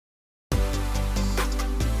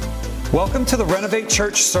Welcome to the Renovate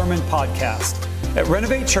Church Sermon Podcast. At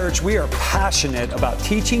Renovate Church, we are passionate about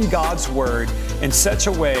teaching God's Word in such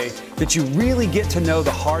a way that you really get to know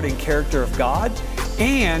the heart and character of God,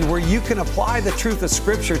 and where you can apply the truth of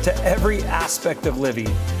Scripture to every aspect of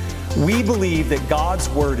living. We believe that God's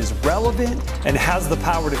Word is relevant and has the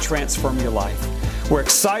power to transform your life. We're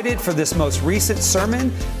excited for this most recent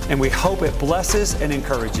sermon, and we hope it blesses and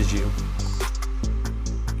encourages you.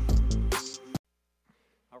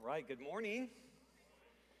 Good morning.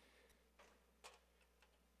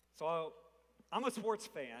 So I'm a sports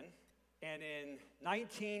fan, and in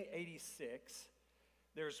 1986,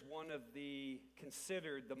 there's one of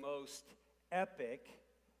considered the most epic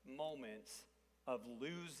moments of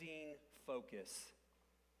losing focus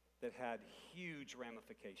that had huge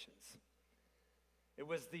ramifications. It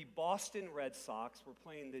was the Boston Red Sox were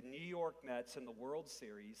playing the New York Mets in the World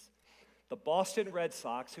Series. The Boston Red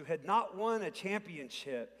Sox, who had not won a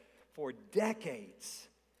championship for decades,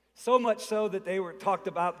 so much so that they were talked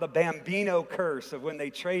about the Bambino curse of when they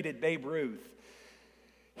traded Babe Ruth.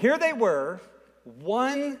 Here they were,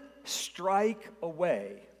 one strike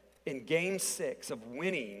away in Game 6 of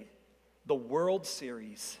winning the World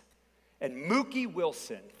Series. And Mookie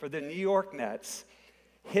Wilson for the New York Mets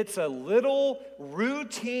hits a little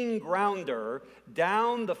routine grounder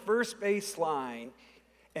down the first base line,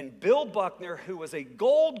 and Bill Buckner, who was a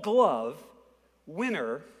Gold Glove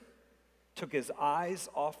winner, took his eyes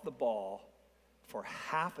off the ball for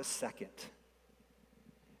half a second.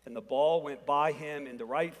 And the ball went by him into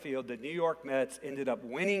right field. The New York Mets ended up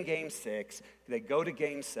winning Game 6. They go to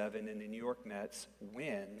Game 7, and the New York Mets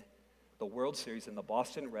win the World Series, and the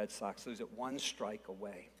Boston Red Sox lose it one strike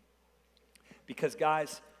away. Because,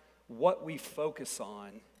 guys, what we focus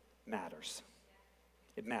on matters.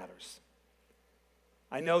 It matters.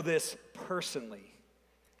 I know this personally.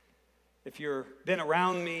 If you've been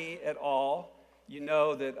around me at all, you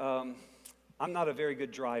know that I'm not a very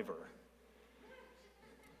good driver.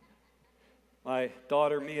 My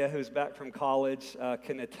daughter, Mia, who's back from college,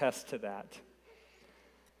 can attest to that.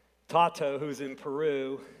 Tato, who's in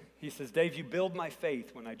Peru, he says, "Dave, you build my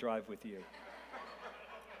faith when I drive with you."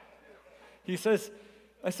 He says,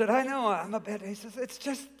 I said, "I know, I'm a bit." He says, "It's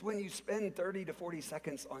just when you spend 30 to 40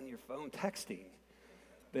 seconds on your phone texting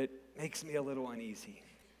that makes me a little uneasy."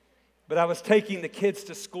 But I was taking the kids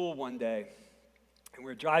to school one day, and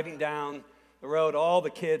we were driving down the road. All the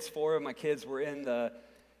kids, 4 of my kids, were in the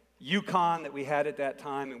Yukon that we had at that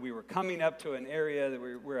time, and we were coming up to an area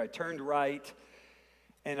where I turned right,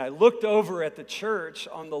 and I looked over at the church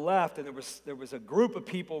on the left, and there was a group of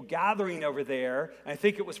people gathering over there. I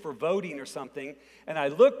think it was for voting or something, and I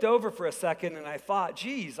looked over for a second, and I thought,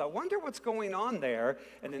 geez, I wonder what's going on there,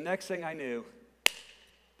 and the next thing I knew,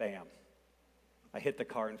 bam. I hit the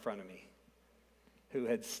car in front of me, who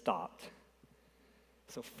had stopped.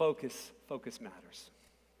 So focus matters.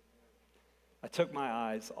 I took my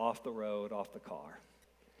eyes off the road, off the car.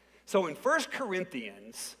 So in 1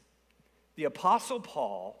 Corinthians, the Apostle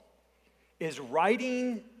Paul is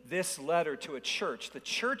writing this letter to a church, the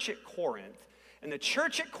church at Corinth. And the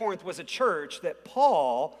church at Corinth was a church that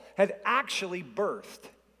Paul had actually birthed.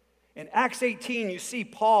 In Acts 18, you see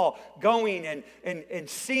Paul going and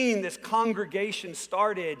seeing this congregation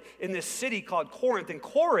started in this city called Corinth. And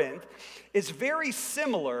Corinth is very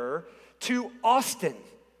similar to Austin.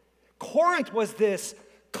 Corinth was this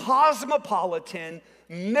cosmopolitan,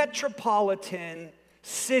 metropolitan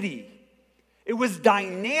city. It was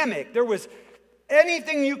dynamic. There was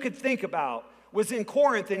anything you could think about was in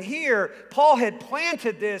Corinth. And here, Paul had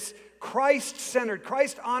planted this Christ-centered,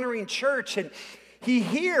 Christ-honoring church. And he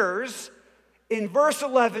hears in verse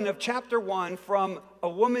 11 of chapter 1 from a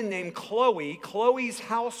woman named Chloe. Chloe's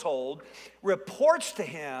household reports to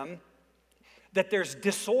him that there's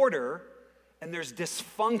disorder and there's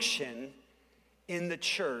dysfunction in the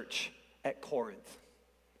church at Corinth.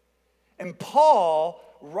 And Paul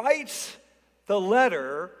writes the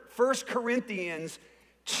letter, 1 Corinthians,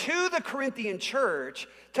 to the Corinthian church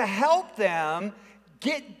to help them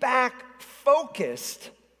get back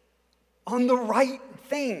focused on the right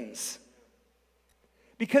things.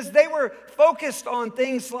 Because they were focused on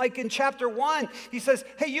things like in chapter 1, he says,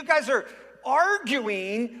 hey, you guys are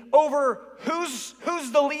arguing over who's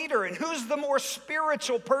the leader and who's the more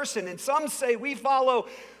spiritual person. And some say we follow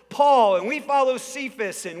Paul and we follow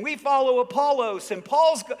Cephas and we follow Apollos. And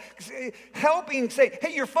Paul's helping say,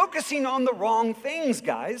 hey, you're focusing on the wrong things,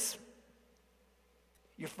 guys.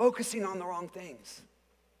 You're focusing on the wrong things.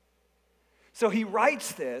 So he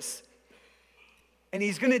writes this, and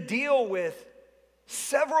he's going to deal with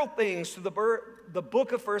several things through the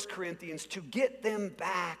book of 1 Corinthians to get them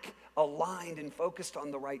back aligned and focused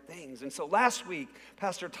on the right things. And so last week,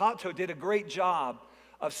 Pastor Tato did a great job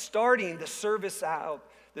of starting the service out,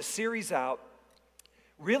 the series out,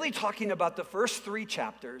 really talking about the first 3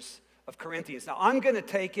 chapters of Corinthians. Now, I'm going to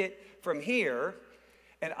take it from here,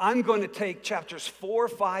 and I'm going to take chapters 4,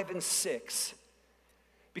 5, and 6.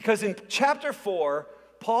 Because in chapter 4,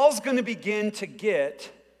 Paul's going to begin to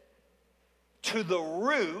get to the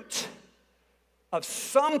root of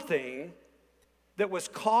something that was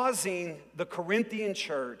causing the Corinthian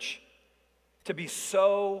church to be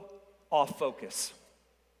so off focus.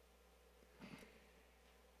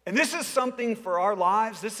 And this is something for our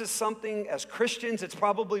lives. This is something as Christians, it's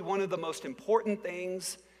probably one of the most important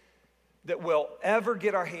things that we'll ever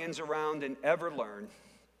get our hands around and ever learn.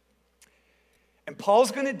 And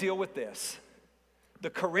Paul's going to deal with this. The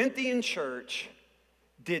Corinthian church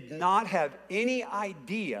did not have any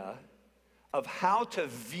idea of how to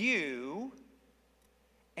view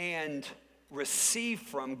and receive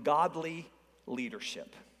from godly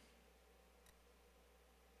leadership.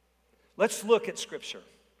 Let's look at Scripture.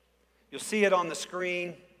 You'll see it on the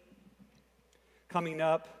screen coming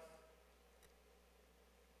up.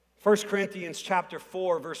 1 Corinthians chapter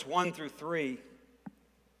 4, verse 1 through 3.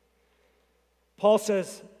 Paul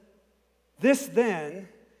says, "This then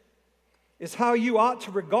is how you ought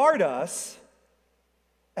to regard us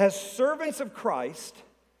as servants of Christ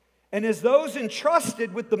and as those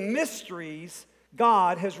entrusted with the mysteries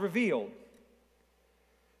God has revealed.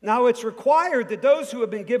 Now it's required that those who have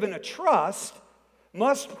been given a trust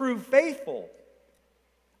must prove faithful.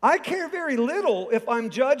 I care very little if I'm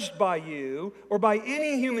judged by you or by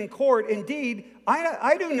any human court. Indeed,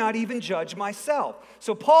 I do not even judge myself."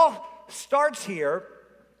 So Paul starts here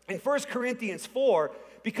in 1 Corinthians 4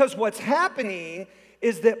 because what's happening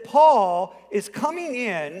is that Paul is coming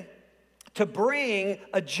in to bring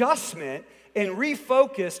adjustment and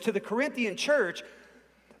refocus to the Corinthian church,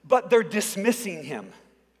 but they're dismissing him.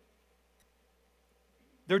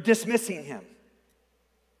 They're dismissing him.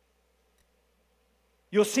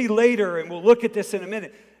 You'll see later, and we'll look at this in a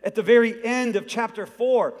minute, at the very end of chapter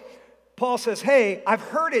 4, Paul says, "Hey, I've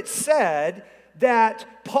heard it said that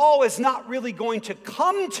Paul is not really going to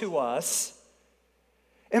come to us."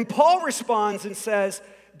 And Paul responds and says,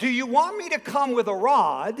 "Do you want me to come with a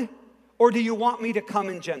rod, or do you want me to come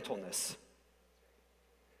in gentleness?"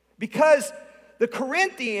 Because the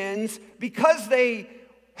Corinthians, because they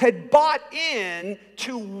had bought in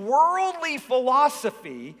to worldly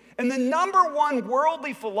philosophy, and the number one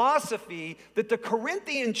worldly philosophy that the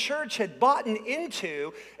Corinthian church had bought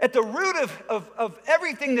into, at the root of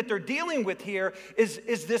everything that they're dealing with here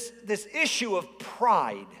is this issue of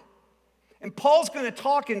pride. And Paul's going to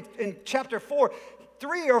talk in chapter 4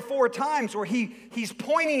 3 or 4 times where he's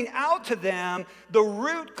pointing out to them the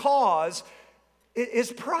root cause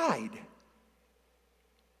is pride.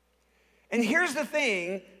 And here's the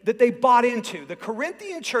thing that they bought into. The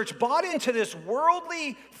Corinthian church bought into this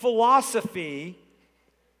worldly philosophy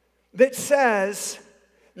that says,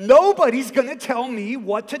 nobody's going to tell me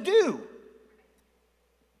what to do.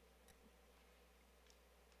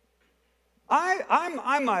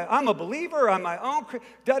 I'm a believer, I'm my own,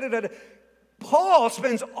 da-da-da-da. Paul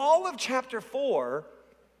spends all of chapter 4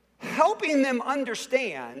 helping them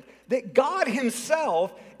understand that God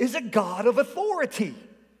himself is a God of authority.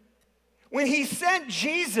 When he sent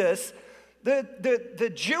Jesus,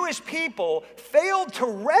 the Jewish people failed to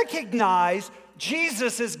recognize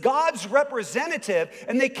Jesus as God's representative,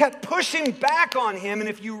 and they kept pushing back on him. And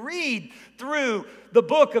if you read through the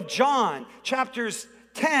book of John, chapters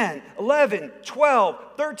 10, 11, 12,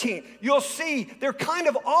 13, you'll see they're kind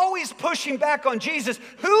of always pushing back on Jesus.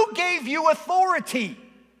 Who gave you authority?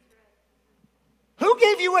 Who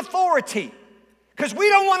gave you authority? Because we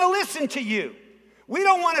don't want to listen to you. We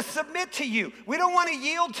don't want to submit to you. We don't want to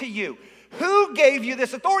yield to you. Who gave you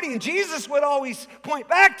this authority? And Jesus would always point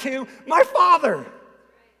back to my Father.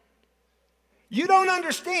 You don't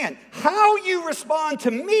understand. How you respond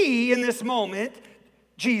to me in this moment,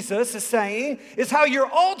 Jesus is saying, is how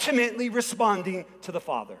you're ultimately responding to the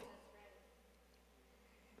Father.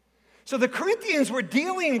 So the Corinthians were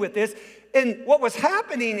dealing with this, and what was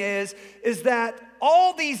happening is that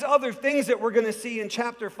all these other things that we're going to see in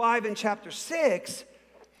chapter 5 and chapter 6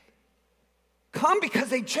 come because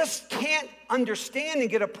they just can't understand and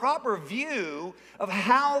get a proper view of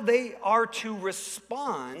how they are to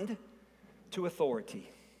respond to authority.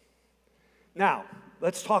 Now,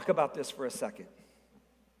 let's talk about this for a second.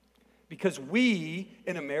 Because we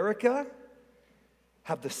in America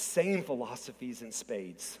have the same philosophies in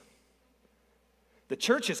spades. The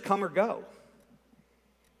church is come or go.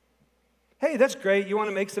 Hey, that's great. You want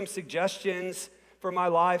to make some suggestions for my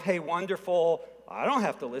life? Hey, wonderful. I don't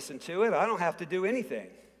have to listen to it. I don't have to do anything.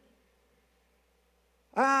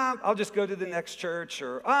 I'll just go to the next church,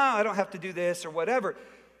 or I don't have to do this, or whatever.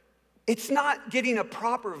 It's not getting a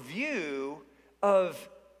proper view of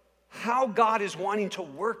how God is wanting to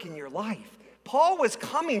work in your life. Paul was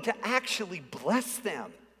coming to actually bless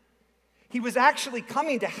them. He was actually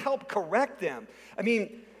coming to help correct them. I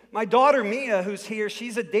mean, my daughter Mia, who's here,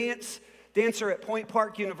 she's a dancer at Point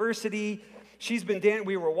Park University. She's been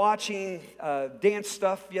we were watching dance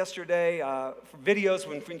stuff yesterday, videos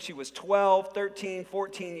when she was 12, 13,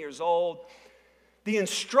 14 years old. The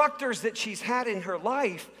instructors that she's had in her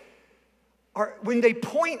life are, when they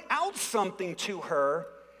point out something to her,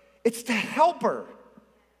 it's to help her.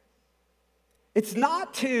 It's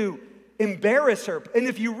not to embarrass her. And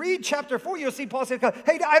if you read chapter 4, you'll see Paul say,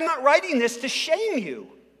 hey, I'm not writing this to shame you.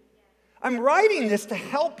 I'm writing this to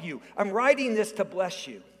help you. I'm writing this to bless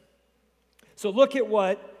you. So look at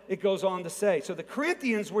what it goes on to say. So the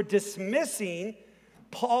Corinthians were dismissing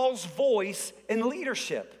Paul's voice and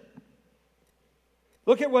leadership.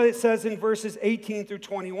 Look at what it says in verses 18 through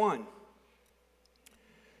 21.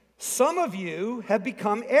 Some of you have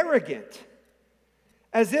become arrogant,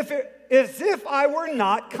 as if I were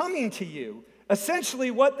not coming to you.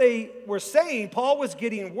 Essentially what they were saying, Paul was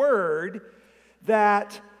getting word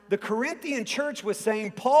that the Corinthian church was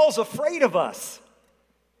saying, Paul's afraid of us.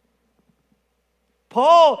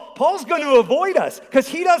 Paul's going to avoid us because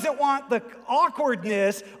he doesn't want the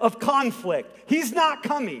awkwardness of conflict. He's not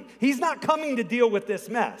coming. He's not coming to deal with this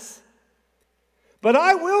mess. But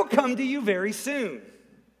I will come to you very soon,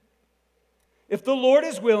 if the Lord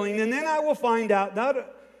is willing, and then I will find out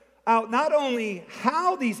not only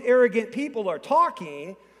how these arrogant people are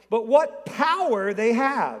talking, but what power they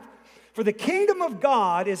have. For the kingdom of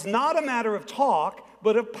God is not a matter of talk,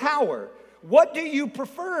 but of power. What do you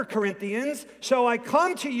prefer, Corinthians? Shall I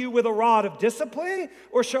come to you with a rod of discipline,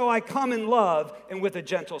 or shall I come in love and with a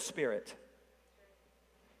gentle spirit?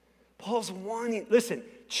 Paul's wanting, listen,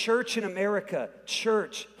 church in America,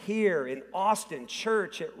 church here in Austin,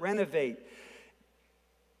 church at Renovate.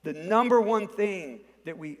 The number one thing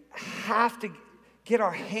that we have to get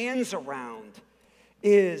our hands around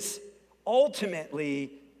is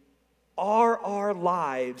ultimately, are our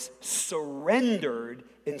lives surrendered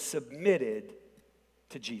and submitted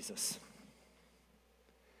to Jesus?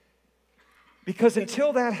 Because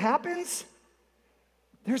until that happens,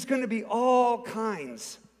 there's going to be all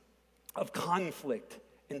kinds of conflict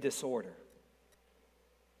and disorder.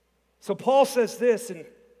 So Paul says this in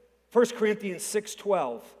 1 Corinthians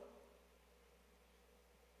 6:12.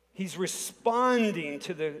 He's responding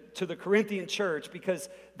to the Corinthian church because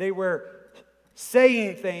they were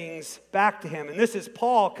saying things back to him. And this is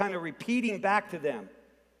Paul kind of repeating back to them.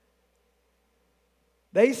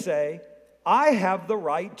 They say, I have the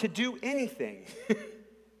right to do anything.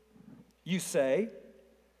 You say,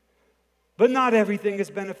 but not everything is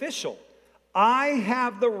beneficial. I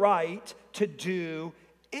have the right to do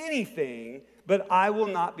anything, but I will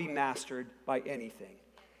not be mastered by anything.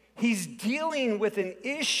 He's dealing with an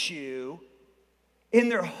issue in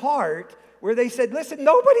their heart where they said, listen,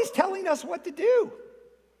 nobody's telling us what to do.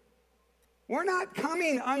 We're not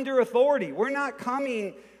coming under authority. We're not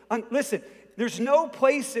coming, listen, there's no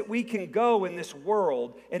place that we can go in this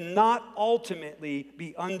world and not ultimately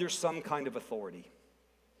be under some kind of authority.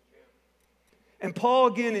 And Paul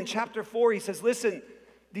again in chapter 4, he says, listen,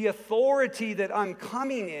 the authority that I'm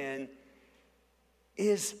coming in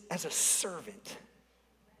is as a servant.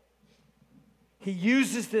 He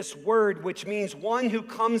uses this word which means one who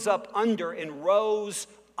comes up under and rose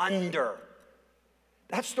under.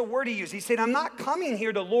 That's the word he used. He said, I'm not coming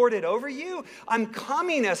here to lord it over you. I'm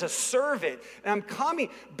coming as a servant. And I'm coming,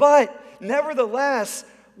 but nevertheless,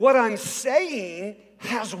 what I'm saying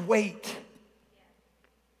has weight.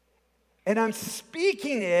 And I'm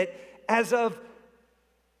speaking it as of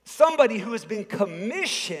somebody who has been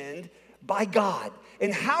commissioned by God.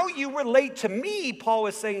 And how you relate to me, Paul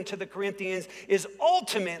is saying to the Corinthians, is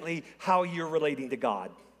ultimately how you're relating to God.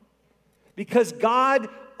 Because God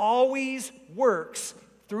always works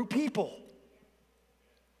through people.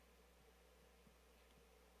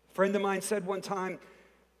 A friend of mine said one time,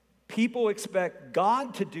 people expect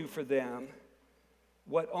God to do for them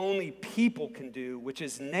what only people can do, which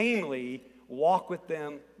is namely walk with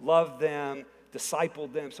them, love them, disciple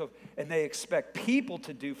them. And they expect people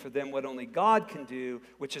to do for them what only God can do,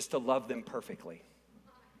 which is to love them perfectly.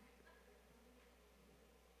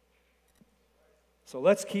 So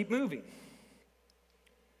let's keep moving.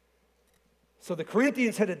 So the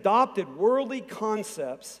Corinthians had adopted worldly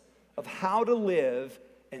concepts of how to live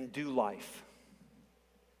and do life.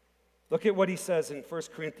 Look at what he says in 1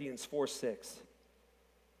 Corinthians 4:6.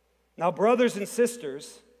 Now, brothers and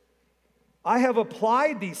sisters, I have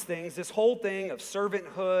applied these things, this whole thing of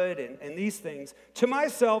servanthood and these things, to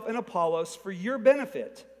myself and Apollos for your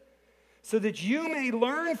benefit, so that you may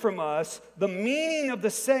learn from us the meaning of the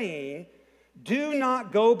saying, do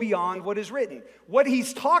not go beyond what is written. What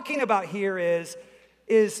he's talking about here is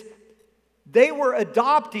they were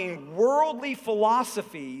adopting worldly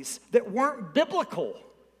philosophies that weren't biblical.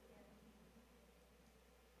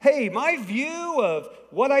 Hey, my view of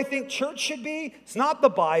what I think church should be, it's not the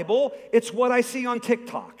Bible, it's what I see on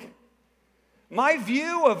TikTok. My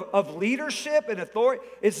view of leadership and authority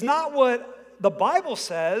is not what the Bible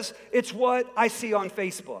says, it's what I see on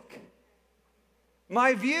Facebook.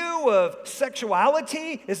 My view of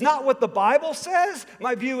sexuality is not what the Bible says,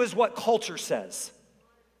 my view is what culture says.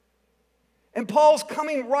 And Paul's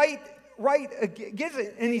coming right against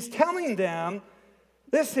it, and he's telling them,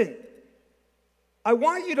 listen, I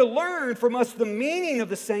want you to learn from us the meaning of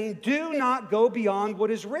the saying, do not go beyond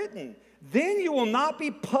what is written. Then you will not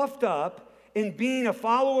be puffed up in being a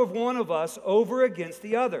follower of one of us over against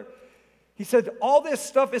the other. He said, all this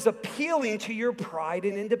stuff is appealing to your pride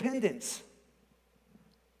and independence.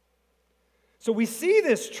 So we see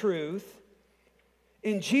this truth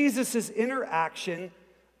in Jesus' interaction,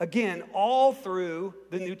 again, all through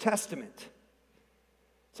the New Testament.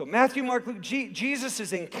 So Matthew, Mark, Luke, Jesus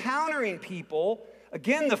is encountering people.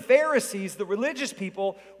 Again, the Pharisees, the religious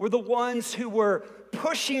people, were the ones who were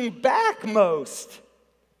pushing back most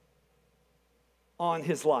on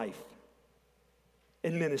his life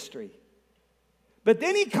and ministry. But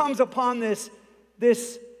then he comes upon this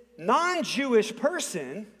non-Jewish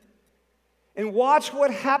person, and watch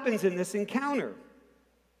what happens in this encounter.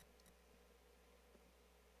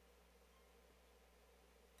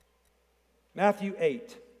 Matthew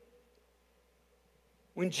 8.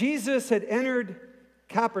 When Jesus had entered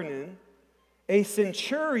Capernaum, a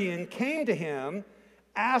centurion came to him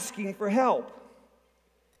asking for help.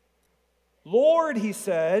 Lord, he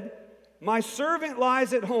said, my servant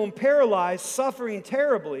lies at home paralyzed, suffering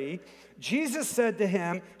terribly. Jesus said to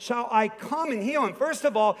him, shall I come and heal him? First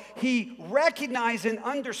of all, he recognized and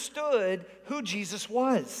understood who Jesus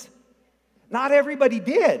was. Not everybody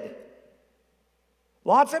did.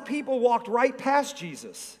 Lots of people walked right past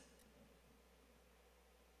Jesus.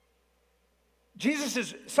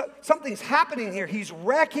 Something's happening here. He's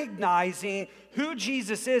recognizing who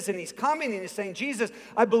Jesus is, and he's coming and he's saying, Jesus,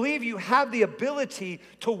 I believe you have the ability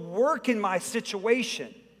to work in my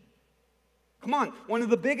situation. Come on, one of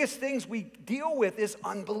the biggest things we deal with is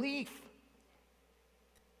unbelief.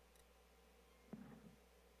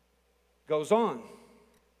 Goes on.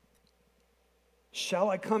 Shall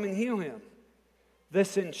I come and heal him? The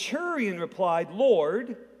centurion replied,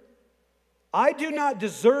 Lord, I do not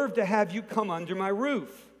deserve to have you come under my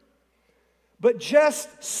roof. But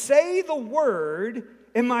just say the word,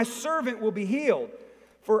 and my servant will be healed.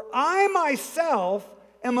 For I myself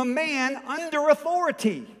am a man under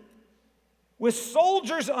authority. With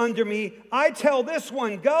soldiers under me, I tell this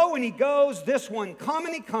one, go, and he goes. This one, come,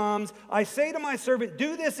 and he comes. I say to my servant,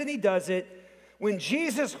 do this, and he does it. When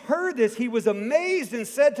Jesus heard this, he was amazed and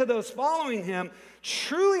said to those following him,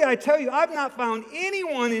 truly I tell you, I've not found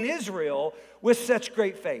anyone in Israel with such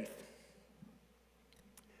great faith.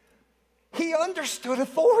 He understood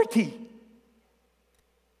authority.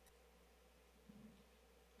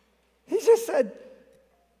 He just said,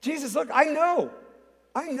 Jesus, look, I know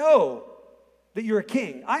that you're a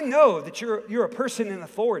king. I know that you're a person in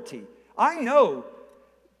authority. I know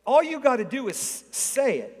all you got to do is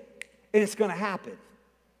say it, and it's going to happen.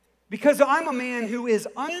 Because I'm a man who is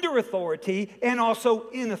under authority and also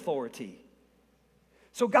in authority.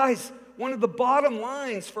 So guys, one of the bottom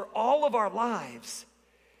lines for all of our lives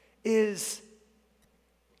is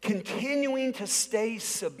continuing to stay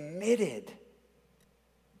submitted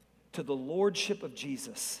to the lordship of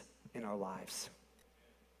Jesus in our lives.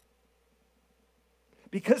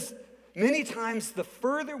 Because many times the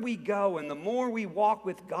further we go and the more we walk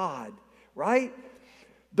with God, right?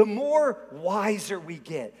 The more wiser we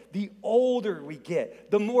get, the older we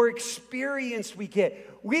get, the more experienced we get.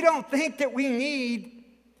 We don't think that we need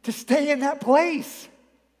to stay in that place.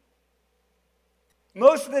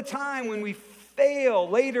 Most of the time when we fail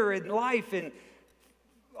later in life in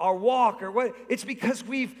our walk or what, it's because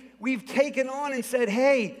we've taken on and said,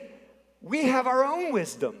 hey, we have our own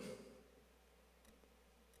wisdom.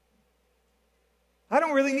 I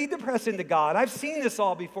don't really need to press into God. I've seen this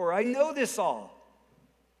all before. I know this all.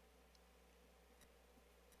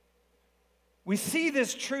 We see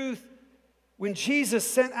this truth when Jesus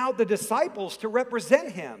sent out the disciples to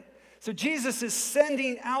represent him. So Jesus is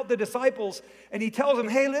sending out the disciples, and he tells them,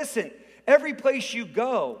 hey, listen, every place you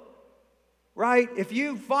go, right? If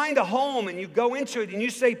you find a home and you go into it and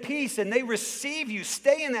you say peace and they receive you,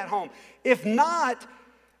 stay in that home. If not,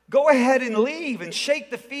 go ahead and leave and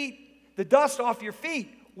shake the dust off your feet.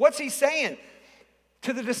 What's he saying?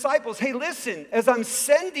 To the disciples, hey, listen, as I'm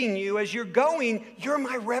sending you, as you're going, you're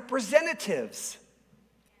my representatives.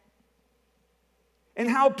 And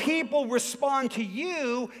how people respond to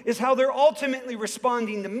you is how they're ultimately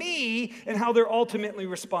responding to me and how they're ultimately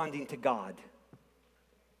responding to God.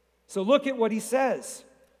 So look at what he says.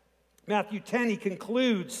 Matthew 10, he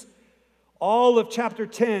concludes all of chapter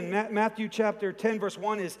 10. Matthew chapter 10, verse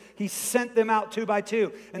 1 is he sent them out 2 by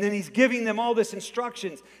 2. And then he's giving them all this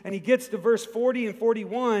instructions. And he gets to verse 40 and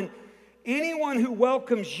 41. Anyone who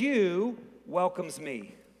welcomes you welcomes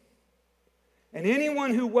me. And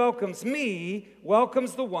anyone who welcomes me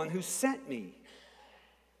welcomes the one who sent me.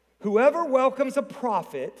 Whoever welcomes a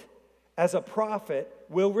prophet as a prophet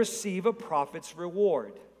will receive a prophet's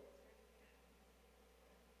reward.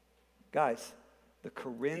 Guys, the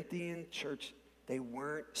Corinthian church, they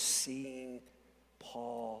weren't seeing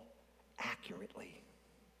Paul accurately.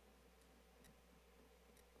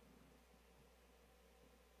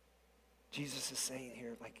 Jesus is saying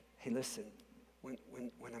here, like, hey, listen,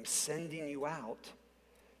 when I'm sending you out,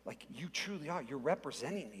 like you truly are, you're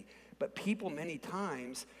representing me. But people many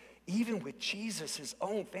times, even with Jesus'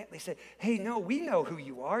 own family, say, hey, no, we know who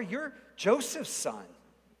you are. You're Joseph's son.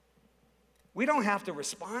 We don't have to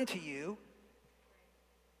respond to you.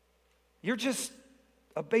 You're just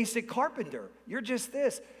a basic carpenter. You're just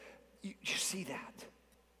this. You see that.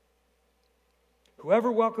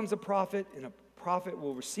 Whoever welcomes a prophet, and a prophet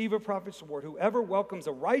will receive a prophet's reward. Whoever welcomes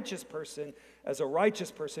a righteous person as a righteous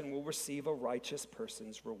person will receive a righteous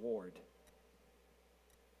person's reward.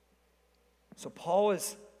 So Paul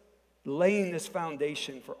is laying this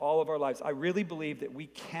foundation for all of our lives. I really believe that we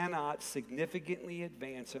cannot significantly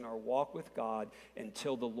advance in our walk with God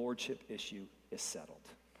until the lordship issue is settled.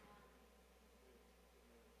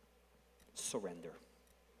 Surrender.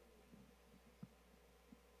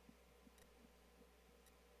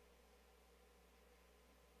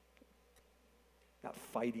 Not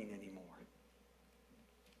fighting anymore.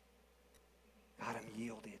 God, I'm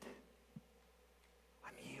yielded.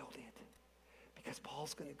 I'm yielded. Because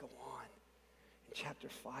Paul's going to go on in chapter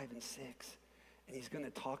 5 and 6, and he's going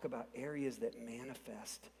to talk about areas that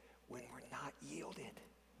manifest when we're not yielded.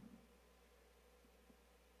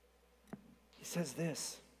 He says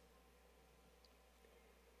this.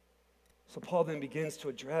 So Paul then begins to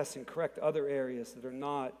address and correct other areas that are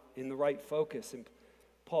not in the right focus. And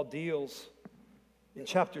Paul deals in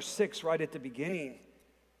chapter 6, right at the beginning,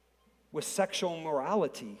 with sexual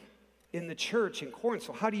immorality in the church in Corinth.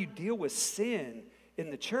 So how do you deal with sin in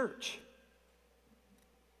the church?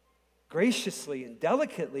 Graciously and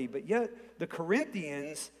delicately, but yet the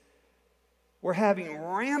Corinthians were having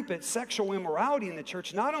rampant sexual immorality in the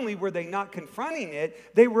church. Not only were they not confronting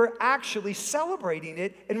it, they were actually celebrating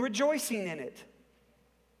it and rejoicing in it.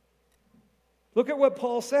 Look at what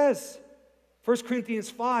Paul says. 1 Corinthians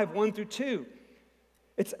 5, 1 through 2.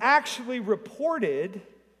 It's actually reported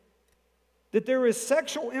that there is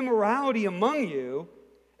sexual immorality among you,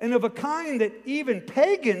 and of a kind that even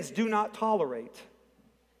pagans do not tolerate.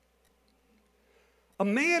 A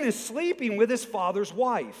man is sleeping with his father's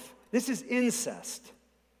wife. This is incest.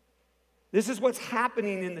 This is what's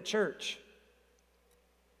happening in the church.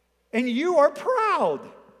 And you are proud.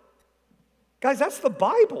 Guys, that's the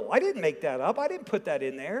Bible. I didn't make that up. I didn't put that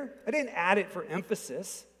in there. I didn't add it for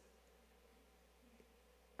emphasis.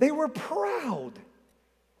 They were proud.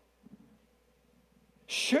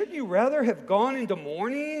 Should you rather have gone into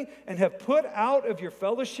mourning and have put out of your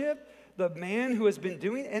fellowship the man who has been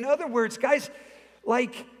doing? In other words, guys,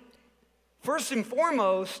 like, first and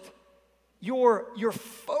foremost, your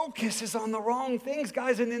focus is on the wrong things,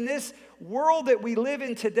 guys. And in this world that we live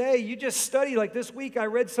in today, you just study, like this week I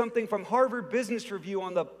read something from Harvard Business Review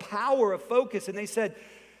on the power of focus. And they said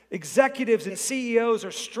executives and CEOs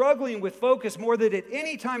are struggling with focus more than at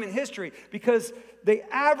any time in history because the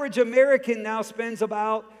average American now spends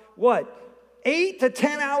about, 8 to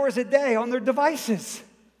 10 hours a day on their devices.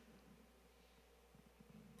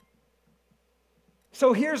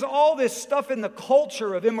 So here's all this stuff in the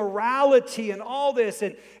culture of immorality and all this.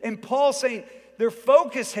 And Paul saying their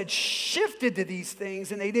focus had shifted to these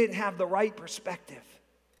things and they didn't have the right perspective.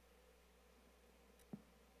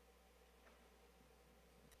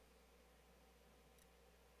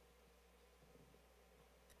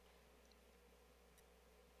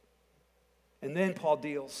 And then Paul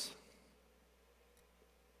deals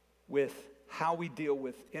with how we deal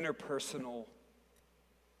with interpersonal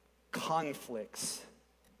conflicts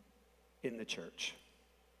in the church.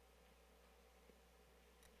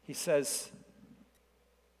 He says,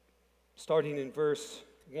 starting in verse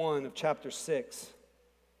 1 of chapter 6,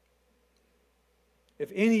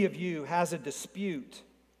 if any of you has a dispute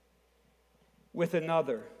with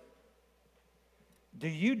another, do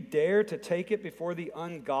you dare to take it before the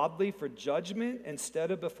ungodly for judgment instead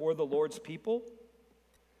of before the Lord's people?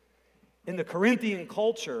 In the Corinthian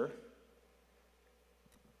culture,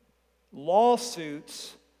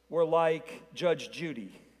 lawsuits were like Judge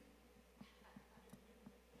Judy.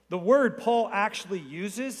 The word Paul actually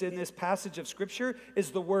uses in this passage of Scripture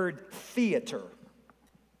is the word theater.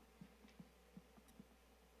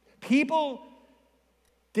 People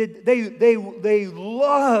they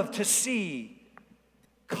love to see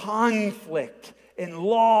conflict and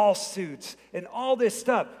lawsuits and all this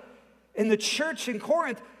stuff. In the church in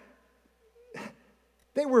Corinth,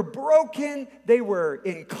 they were broken, they were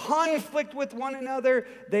in conflict with one another,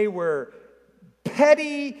 they were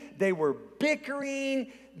petty, they were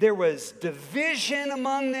bickering, there was division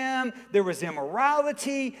among them, there was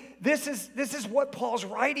immorality. This is what Paul's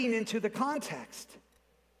writing into the context.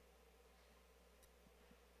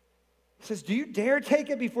 He says, do you dare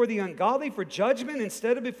take it before the ungodly for judgment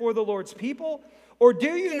instead of before the Lord's people? Or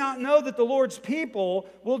do you not know that the Lord's people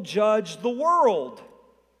will judge the world?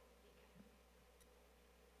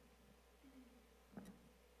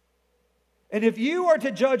 And if you are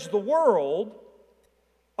to judge the world,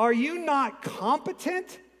 are you not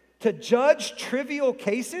competent to judge trivial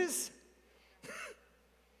cases?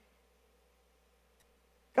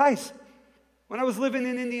 Guys, when I was living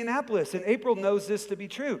in Indianapolis, and April knows this to be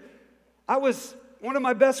true, I was one of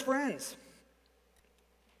my best friends.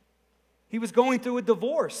 He was going through a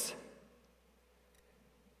divorce.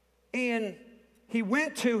 And he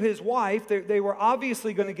went to his wife. They were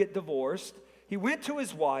obviously going to get divorced. He went to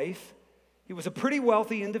his wife. He was a pretty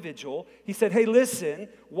wealthy individual. He said, hey, listen,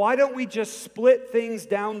 why don't we just split things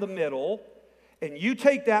down the middle, and you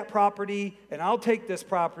take that property, and I'll take this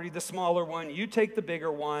property, the smaller one, you take the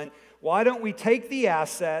bigger one. Why don't we take the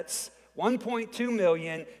assets, 1.2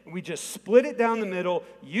 million, and we just split it down the middle.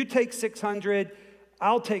 You take 600,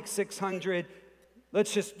 I'll take 600.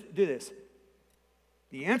 Let's just do this.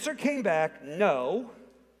 The answer came back, no,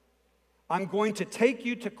 I'm going to take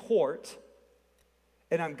you to court,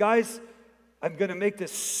 and I'm going to make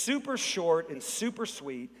this super short and super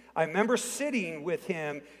sweet. I remember sitting with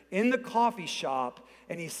him in the coffee shop,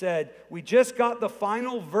 and he said, we just got the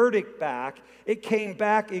final verdict back. It came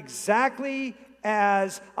back exactly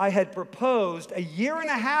as I had proposed a year and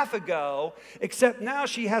a half ago, except now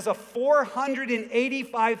she has a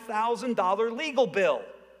 $485,000 legal bill.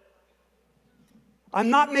 I'm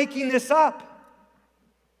not making this up.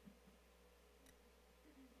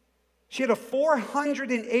 She had a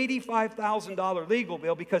 $485,000 legal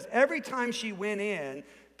bill because every time she went in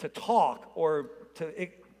to talk or to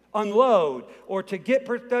unload or to get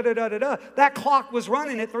that clock was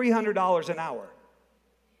running at $300 an hour.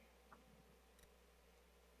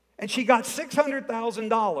 And she got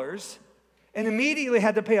 $600,000 and immediately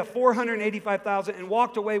had to pay a $485,000 and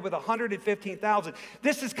walked away with $115,000.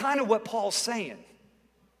 This is kind of what Paul's saying.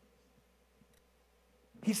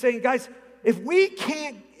 He's saying, guys,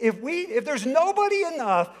 if there's nobody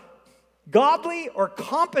enough, godly or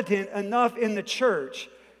competent enough in the church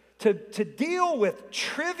to deal with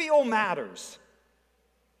trivial matters,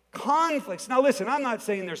 conflicts. Now listen, I'm not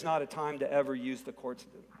saying there's not a time to ever use the courts.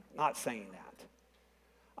 I'm not saying that.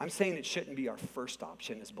 I'm saying it shouldn't be our first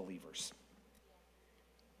option as believers.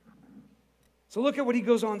 So look at what he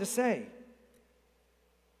goes on to say.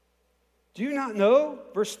 Do you not know,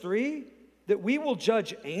 verse 3, that we will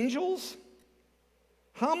judge angels?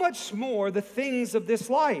 How much more the things of this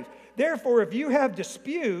life? Therefore, if you have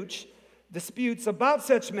disputes about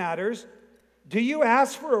such matters, do you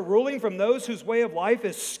ask for a ruling from those whose way of life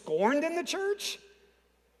is scorned in the church?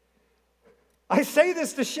 I say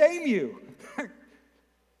this to shame you.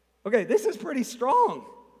 Okay, this is pretty strong.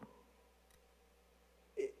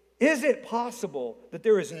 Is it possible that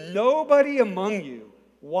there is nobody among you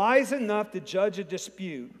wise enough to judge a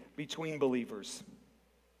dispute between believers?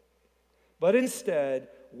 But instead,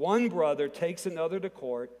 one brother takes another to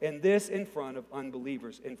court, and this in front of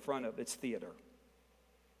unbelievers, in front of its theater.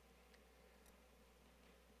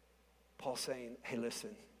 Paul's saying, hey,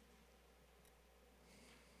 listen.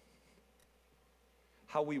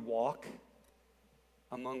 How we walk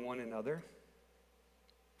among one another,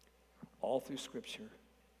 all through Scripture,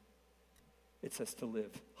 it says to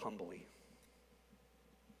live humbly,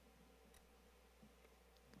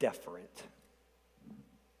 deferent,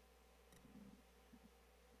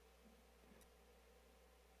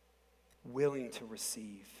 willing to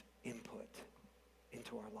receive input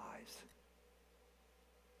into our lives.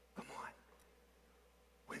 Come on.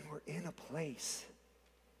 When we're in a place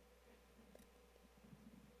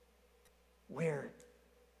where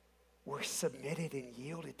we're submitted and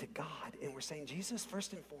yielded to God, and we're saying, Jesus,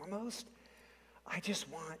 first and foremost, I just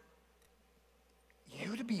want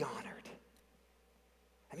you to be honored.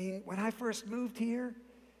 I mean, when I first moved here,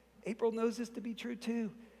 April knows this to be true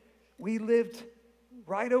too. We lived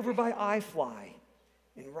right over by I-Fly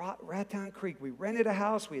in Rattown Creek. We rented a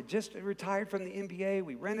house. We had just retired from the NBA.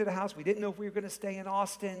 We rented a house. We didn't know if we were going to stay in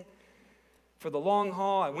Austin for the long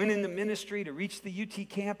haul. I went into ministry to reach the UT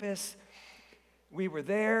campus. We were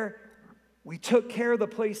there. We took care of the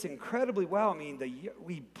place incredibly well. I mean,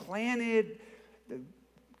 we planted the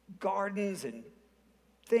gardens and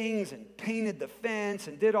things and painted the fence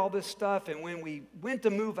and did all this stuff. And when we went to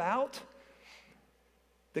move out,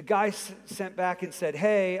 the guy sent back and said,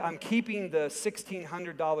 hey, I'm keeping the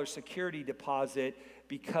 $1,600 security deposit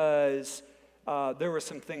because there were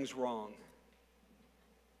some things wrong.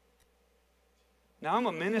 Now, I'm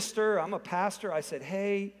a minister. I'm a pastor. I said,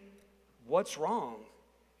 hey, what's wrong?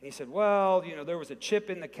 And he said, well, you know, there was a chip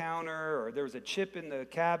in the counter or there was a chip in the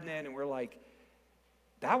cabinet. And we're like,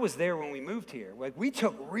 that was there when we moved here. Like, we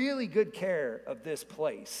took really good care of this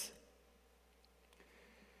place.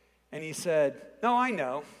 And he said, no, I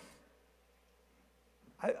know.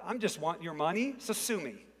 I'm just wanting your money, so sue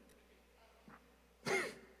me.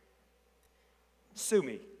 Sue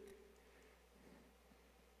me.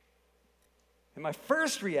 And my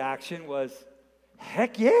first reaction was,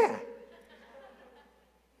 heck yeah.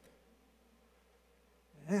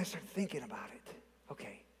 And then I started thinking about it.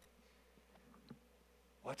 Okay,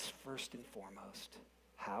 what's first and foremost?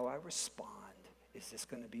 How I respond, is this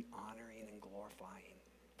going to be honoring and glorifying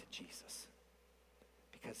to Jesus?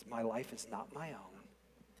 Because my life is not my own.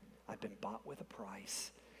 I've been bought with a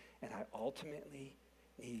price, and I ultimately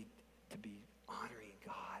need to be honoring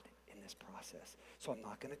God in this process. So I'm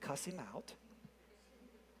not going to cuss him out.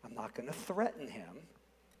 I'm not going to threaten him,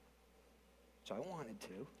 which I wanted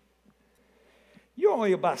to. You're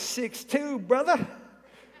only about 6'2", brother.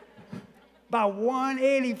 About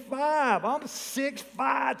 185. I'm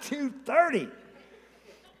 6'5", 230.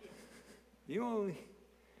 You only...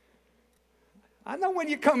 I know when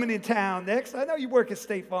you're coming in town next. I know you work at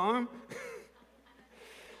State Farm.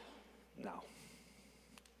 No.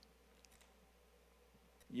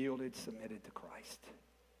 Yielded, submitted to Christ.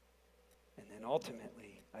 And then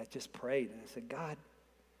ultimately, I just prayed and I said, God,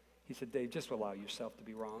 he said, Dave, just allow yourself to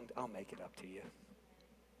be wronged. I'll make it up to you.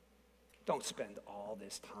 Don't spend all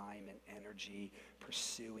this time and energy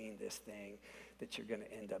pursuing this thing that you're going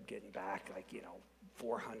to end up getting back like,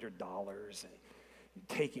 $400 and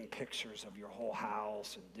taking pictures of your whole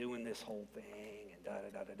house and doing this whole thing and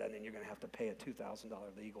da-da-da-da-da, and then you're going to have to pay a $2,000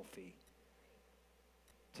 legal fee.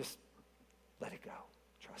 Just let it go.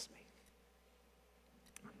 Trust me.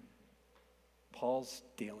 Paul's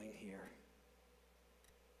dealing here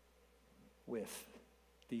with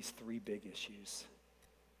these three big issues.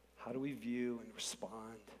 How do we view and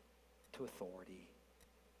respond to authority?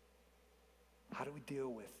 How do we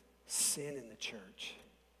deal with sin in the church?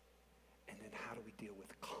 And then how do we deal with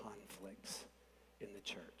conflicts in the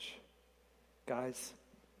church? Guys,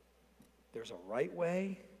 there's a right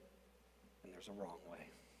way and there's a wrong way.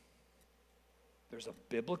 There's a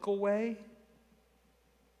biblical way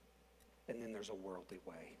and then there's a worldly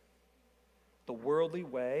way. The worldly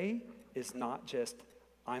way is not just,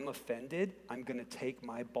 I'm offended, I'm going to take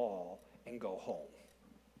my ball and go home.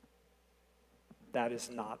 That is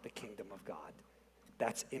not the kingdom of God.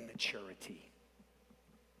 That's immaturity.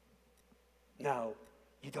 No,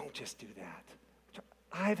 you don't just do that.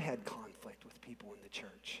 I've had conflict with people in the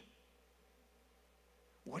church.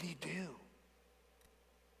 What do?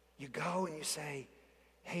 You go and you say,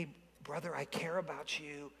 hey, brother, I care about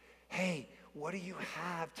you. Hey, what do you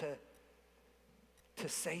have to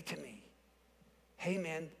say to me? Hey,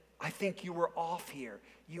 man, I think you were off here.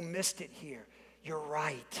 You missed it here. You're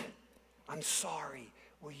right. I'm sorry.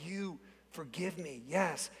 Will you forgive me?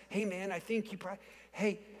 Yes. Hey, man, I think you probably...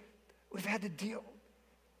 Hey, we've had to deal.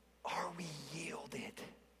 Are we yielded?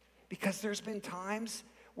 Because there's been times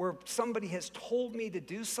where somebody has told me to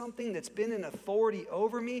do something that's been an authority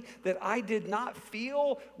over me that I did not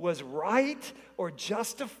feel was right or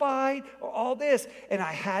justified or all this, and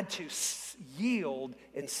I had to yield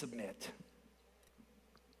and submit.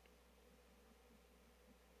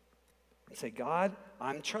 And say, God,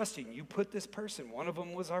 I'm trusting you. Put this person. One of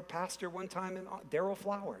them was our pastor one time, Daryl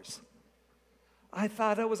Flowers. I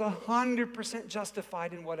thought I was 100%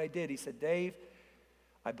 justified in what I did. He said, Dave,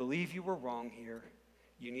 I believe you were wrong here.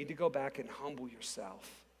 You need to go back and humble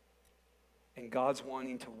yourself. And God's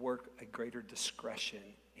wanting to work a greater discretion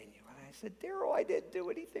in you. And I said, Daryl, I didn't do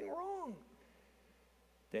anything wrong.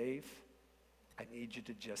 Dave, I need you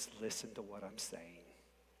to just listen to what I'm saying.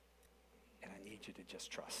 And I need you to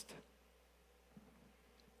just trust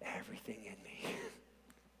everything in me.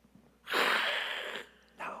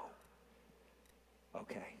 No.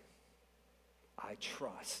 Okay. I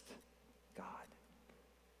trust, God,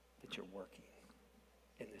 that you're working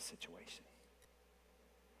in this situation.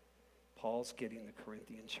 Paul's getting the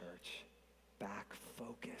Corinthian church back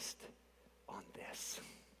focused on this.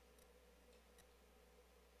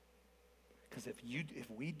 Because if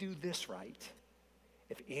we do this right,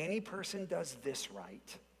 if any person does this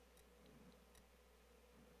right,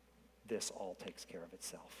 this all takes care of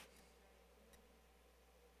itself.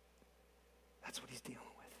 That's what he's dealing with.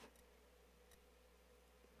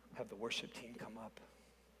 Have the worship team come up.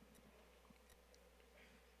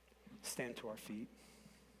 Stand to our feet.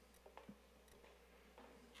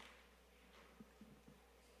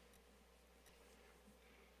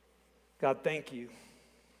 God, thank you.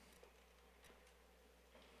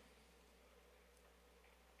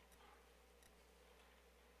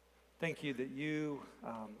 Thank you that you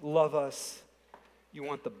love us. You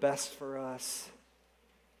want the best for us.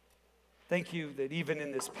 Thank you that even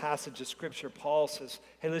in this passage of Scripture, Paul says,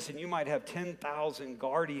 hey, listen, you might have 10,000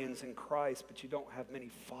 guardians in Christ, but you don't have many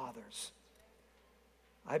fathers.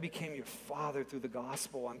 I became your father through the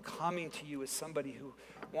gospel. I'm coming to you as somebody who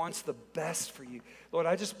wants the best for you. Lord,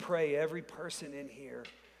 I just pray every person in here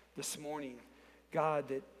this morning, God,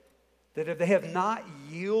 that if they have not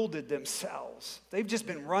yielded themselves, they've just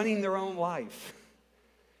been running their own life.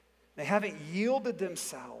 They haven't yielded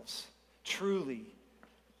themselves truly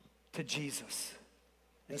to Jesus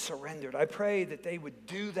and surrendered. I pray that they would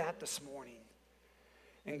do that this morning.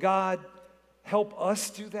 And God, help us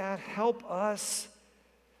do that. Help us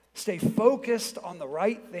stay focused on the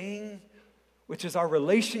right thing, which is our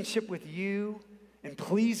relationship with you and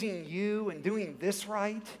pleasing you and doing this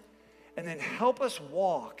right. And then help us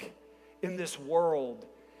walk in this world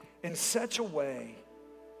in such a way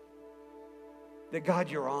that, God,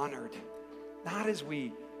 you're honored. Not as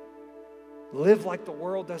we live like the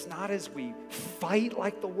world does, not as we fight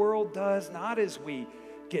like the world does, not as we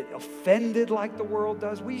get offended like the world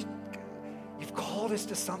does. You've called us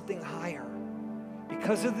to something higher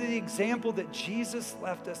because of the example that Jesus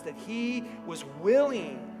left us, that he was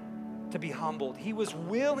willing to be humbled. He was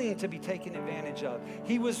willing to be taken advantage of.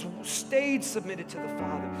 He stayed submitted to the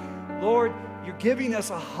Father. Lord, you're giving us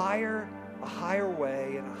a higher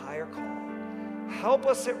way and a higher call. Help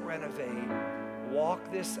us at Renovate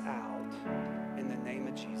walk this out in the name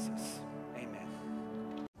of Jesus. Amen.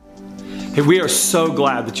 Hey, we are so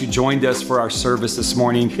glad that you joined us for our service this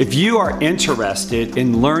morning. If you are interested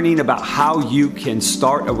in learning about how you can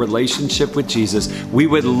start a relationship with Jesus, we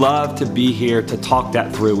would love to be here to talk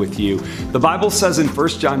that through with you. The Bible says in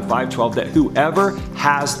 1 John 5:12 that whoever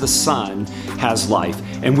has the Son has life.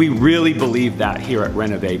 And we really believe that here at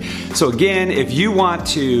Renovate. So again, if you want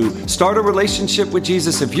to start a relationship with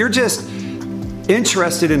Jesus, if you're just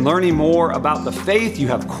interested in learning more about the faith, you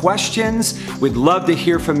have questions, we'd love to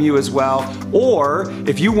hear from you as well. Or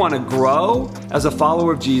if you want to grow as a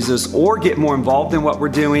follower of Jesus or get more involved in what we're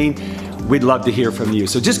doing, we'd love to hear from you.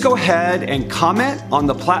 So just go ahead and comment on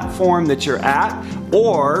the platform that you're at,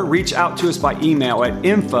 or reach out to us by email at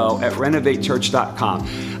info@renovatechurch.com.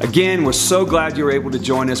 Again, we're so glad you're able to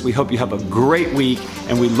join us. We hope you have a great week,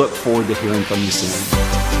 and we look forward to hearing from you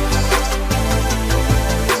soon.